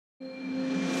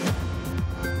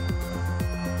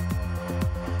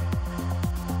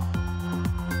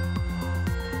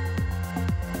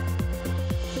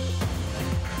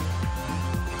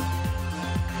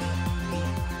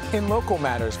In local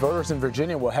matters, voters in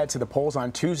Virginia will head to the polls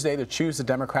on Tuesday to choose the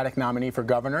Democratic nominee for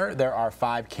governor. There are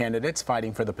 5 candidates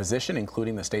fighting for the position,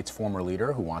 including the state's former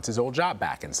leader who wants his old job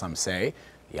back. And some say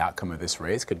the outcome of this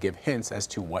race could give hints as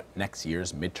to what next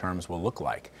year's midterms will look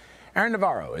like. Aaron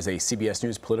Navarro is a CBS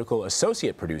News political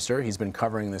associate producer. He's been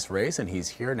covering this race, and he's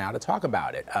here now to talk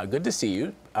about it. Good to see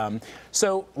you.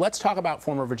 So let's talk about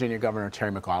former Virginia Governor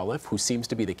Terry McAuliffe, who seems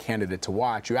to be the candidate to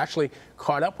watch. You actually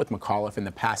caught up with McAuliffe in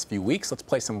the past few weeks. Let's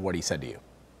play some of what he said to you.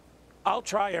 I'll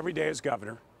try every day as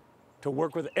governor to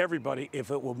work with everybody if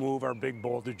it will move our big,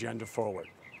 bold agenda forward.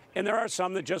 And there are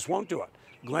some that just won't do it.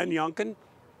 Glenn Youngkin,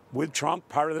 with Trump,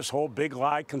 part of this whole big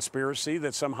lie conspiracy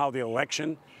that somehow the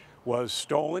election was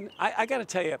stolen. I got to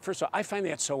tell you, first of all, I find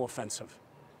that so offensive.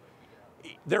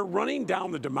 They're running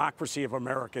down the democracy of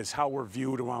America is how we're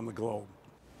viewed around the globe.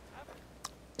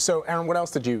 So, Aaron, what else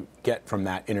did you get from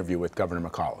that interview with Governor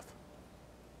McAuliffe?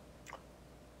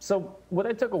 So what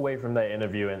I took away from that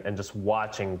interview and just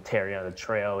watching Terry on the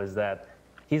trail is that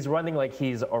he's running like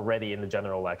he's already in the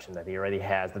general election, that he already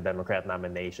has the Democrat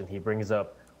nomination. He brings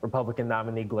up Republican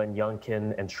nominee Glenn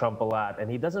Youngkin and Trump a lot,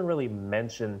 and he doesn't really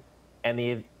mention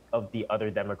any of the other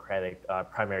Democratic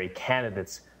primary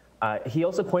candidates. He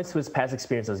also points to his past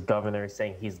experience as governor,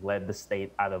 saying he's led the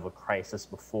state out of a crisis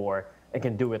before and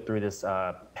can do it through this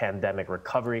pandemic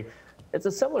recovery. It's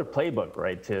a similar playbook,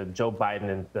 right, to Joe Biden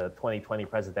in the 2020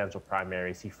 presidential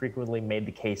primaries. He frequently made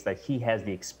the case that he has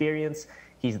the experience.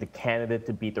 He's the candidate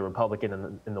to beat the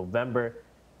Republican in November,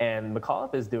 and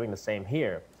McAuliffe is doing the same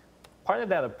here. Part of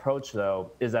that approach,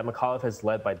 though, is that McAuliffe has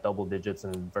led by double digits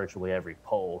in virtually every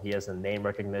poll. He has a name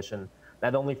recognition,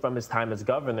 not only from his time as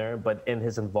governor, but in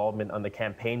his involvement on the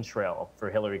campaign trail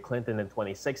for Hillary Clinton in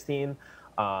 2016,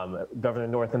 Governor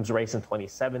Northam's race in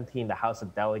 2017, the House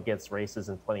of Delegates races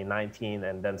in 2019,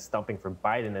 and then stumping for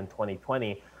Biden in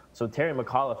 2020. So Terry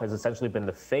McAuliffe has essentially been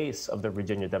the face of the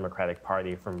Virginia Democratic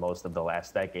Party for most of the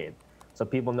last decade. So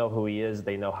people know who he is,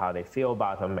 they know how they feel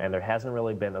about him, and there hasn't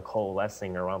really been a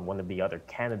coalescing around one of the other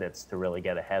candidates to really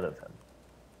get ahead of him.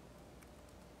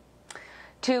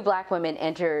 2 black women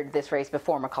entered this race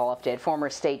before McAuliffe did. Former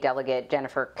state delegate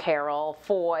Jennifer Carroll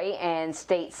Foy and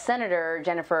state senator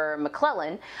Jennifer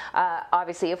McClellan.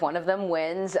 Obviously, if one of them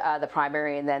wins the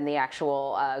primary and then the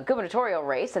actual gubernatorial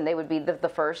race, and they would be the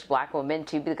first black woman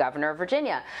to be the governor of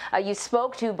Virginia. You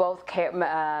spoke to both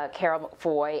Carroll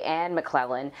Foy and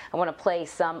McClellan. I want to play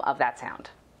some of that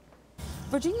sound.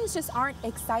 Virginians just aren't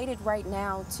excited right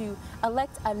now to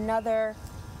elect another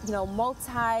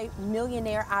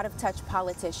multi-millionaire out-of-touch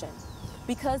politician,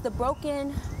 because the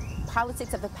broken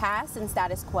politics of the past and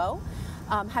status quo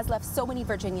has left so many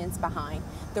Virginians behind.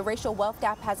 The racial wealth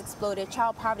gap has exploded,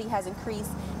 child poverty has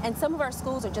increased, and some of our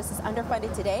schools are just as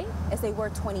underfunded today as they were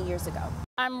 20 years ago.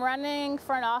 I'm running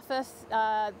for an office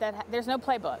that there's no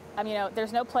playbook.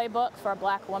 There's no playbook for a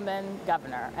black woman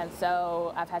governor, and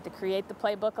so I've had to create the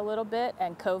playbook a little bit,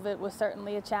 and COVID was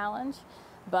certainly a challenge.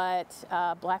 But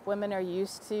black women are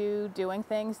used to doing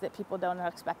things that people don't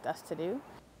expect us to do.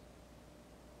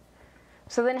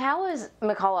 So then how has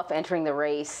McAuliffe entering the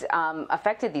race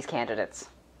affected these candidates?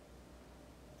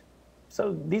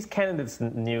 So these candidates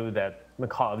knew that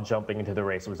McAuliffe jumping into the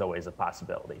race was always a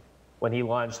possibility. When he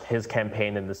launched his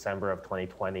campaign in December of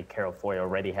 2020, Carroll Foy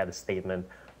already had a statement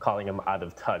calling him out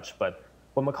of touch. But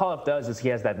what McAuliffe does is he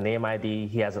has that name ID,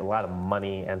 he has a lot of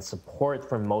money and support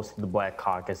from most of the black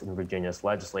caucus in Virginia's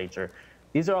legislature.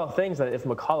 These are all things that if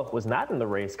McAuliffe was not in the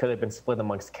race could have been split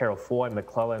amongst Carroll Foy,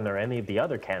 McClellan, or any of the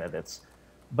other candidates.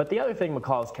 But the other thing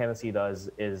McAuliffe's candidacy does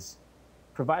is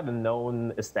provide a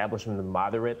known establishment of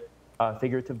moderate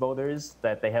figure to voters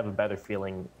that they have a better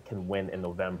feeling can win in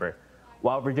November.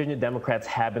 While Virginia Democrats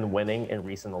have been winning in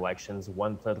recent elections,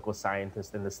 one political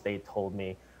scientist in the state told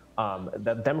me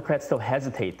that Democrats still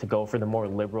hesitate to go for the more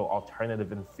liberal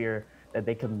alternative in fear that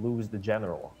they could lose the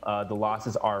general. The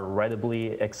losses are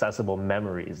readily accessible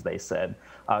memories, they said.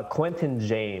 Quentin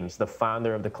James, the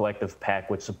founder of the Collective PAC,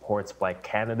 which supports black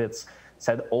candidates,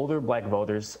 said older black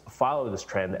voters follow this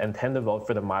trend and tend to vote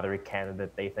for the moderate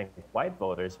candidate they think white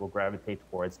voters will gravitate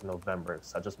towards in November,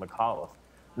 such as McAuliffe.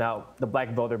 Now, the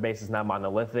black voter base is not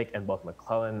monolithic, and both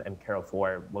McClellan and Carroll Foy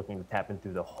are looking to tap into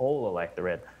the whole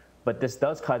electorate. But this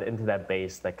does cut into that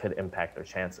base that could impact their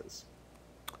chances.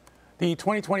 The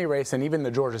 2020 race and even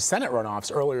the Georgia Senate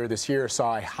runoffs earlier this year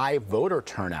saw a high voter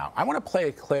turnout. I want to play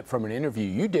a clip from an interview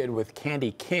you did with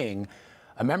Candy King,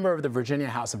 a member of the Virginia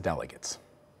House of Delegates.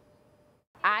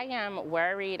 I am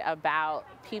worried about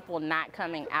people not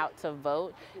coming out to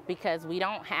vote because we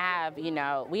don't have,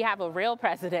 we have a real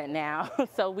president now,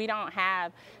 so we don't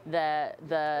have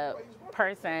the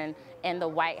person in the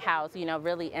White House,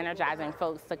 really energizing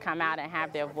folks to come out and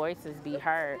have their voices be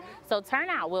heard. So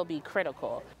turnout will be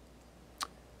critical.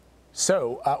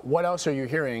 So what else are you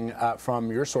hearing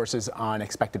from your sources on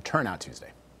expected turnout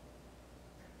Tuesday?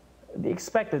 The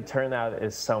expected turnout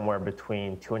is somewhere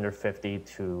between 250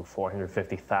 to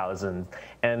 450,000,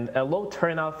 and a low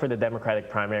turnout for the Democratic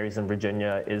primaries in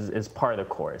Virginia is part of the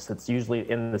course. It's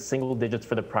usually in the single digits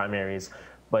for the primaries,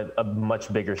 but a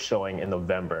much bigger showing in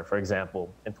November. For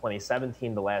example, in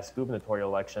 2017, the last gubernatorial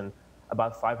election,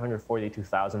 about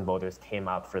 542,000 voters came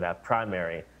out for that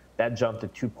primary. That jumped to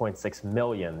 2.6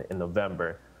 million in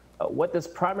November. What this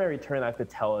primary turnout could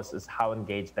tell us is how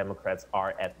engaged Democrats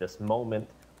are at this moment,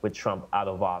 with Trump out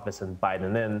of office and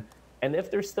Biden in, and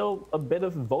if there's still a bit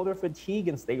of voter fatigue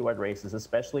in statewide races,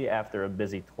 especially after a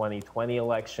busy 2020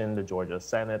 election, the Georgia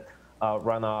Senate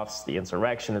runoffs, the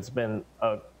insurrection. It's been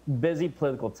a busy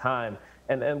political time.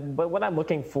 But what I'm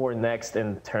looking for next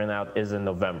in turnout is in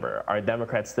November. Are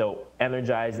Democrats still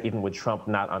energized, even with Trump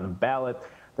not on the ballot?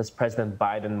 Does President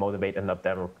Biden motivate enough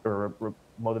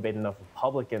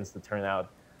Republicans to turn out,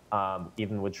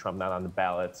 even with Trump not on the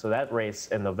ballot? So that race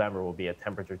in November will be a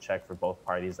temperature check for both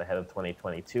parties ahead of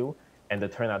 2022, and the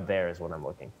turnout there is what I'm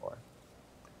looking for.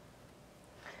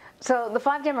 So the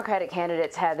 5 Democratic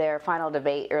candidates had their final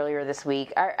debate earlier this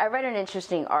week. I read an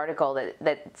interesting article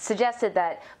that suggested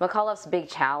that McAuliffe's big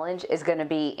challenge is going to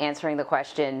be answering the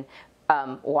question,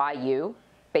 why you,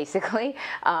 basically.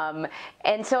 And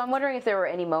so I'm wondering if there were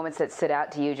any moments that stood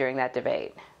out to you during that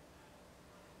debate.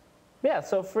 Yeah,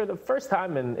 so for the first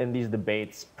time in these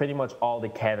debates, pretty much all the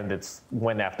candidates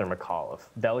went after McAuliffe.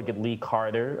 Delegate Lee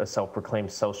Carter, a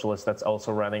self-proclaimed socialist that's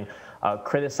also running,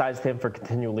 criticized him for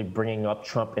continually bringing up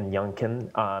Trump and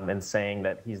Youngkin and saying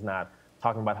that he's not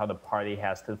talking about how the party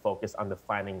has to focus on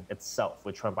defining itself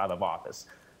with Trump out of office.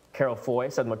 Carol Foy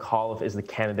said McAuliffe is the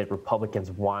candidate Republicans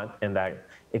want and that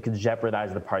it could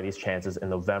jeopardize the party's chances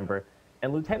in November.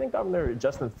 And Lieutenant Governor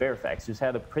Justin Fairfax, who's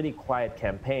had a pretty quiet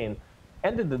campaign,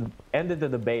 ended the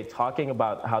debate talking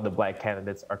about how the black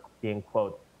candidates are being,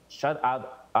 quote, shut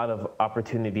out of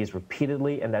opportunities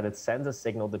repeatedly, and that it sends a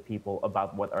signal to people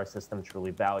about what our system truly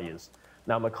values.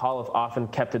 Now, McAuliffe often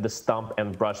kept to the stump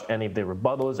and brushed any of the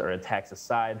rebuttals or attacks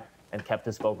aside and kept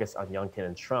his focus on Youngkin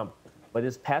and Trump. But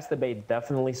his past debate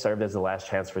definitely served as the last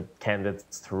chance for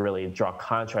candidates to really draw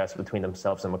contrast between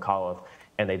themselves and McAuliffe,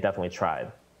 and they definitely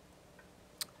tried.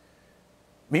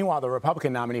 Meanwhile, the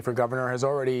Republican nominee for governor has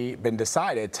already been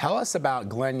decided. Tell us about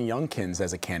Glenn Youngkin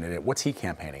as a candidate. What's he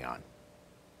campaigning on?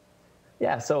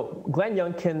 Yeah, so Glenn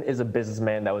Youngkin is a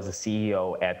businessman that was a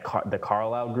CEO at the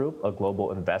Carlyle Group, a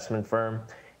global investment firm,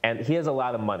 and he has a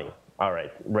lot of money. All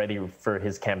right, ready for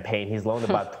his campaign. He's loaned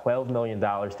about $12 million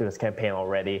to his campaign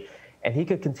already, and he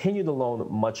could continue to loan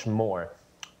much more.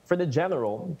 For the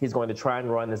general, he's going to try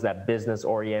and run as that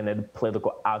business-oriented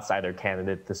political outsider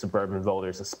candidate to suburban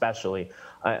voters especially.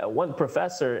 One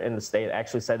professor in the state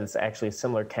actually said it's actually a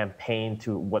similar campaign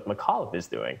to what McAuliffe is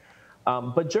doing.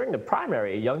 But during the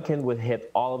primary, Youngkin would hit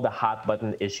all of the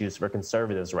hot-button issues for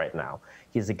conservatives right now.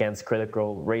 He's against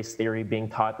critical race theory being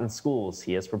taught in schools.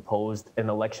 He has proposed an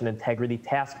election integrity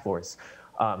task force,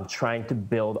 trying to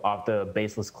build off the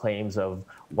baseless claims of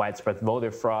widespread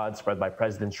voter fraud spread by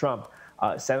President Trump.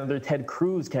 Senator Ted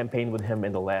Cruz campaigned with him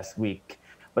in the last week,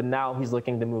 but now he's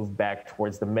looking to move back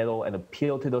towards the middle and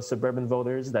appeal to those suburban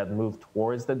voters that moved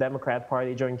towards the Democrat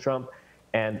Party during Trump.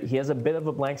 And he has a bit of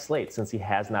a blank slate since he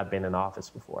has not been in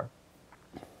office before.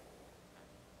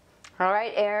 All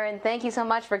right, Aaron, thank you so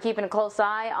much for keeping a close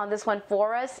eye on this one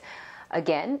for us.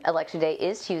 Again, Election Day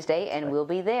is Tuesday, and we'll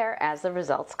be there as the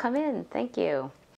results come in. Thank you.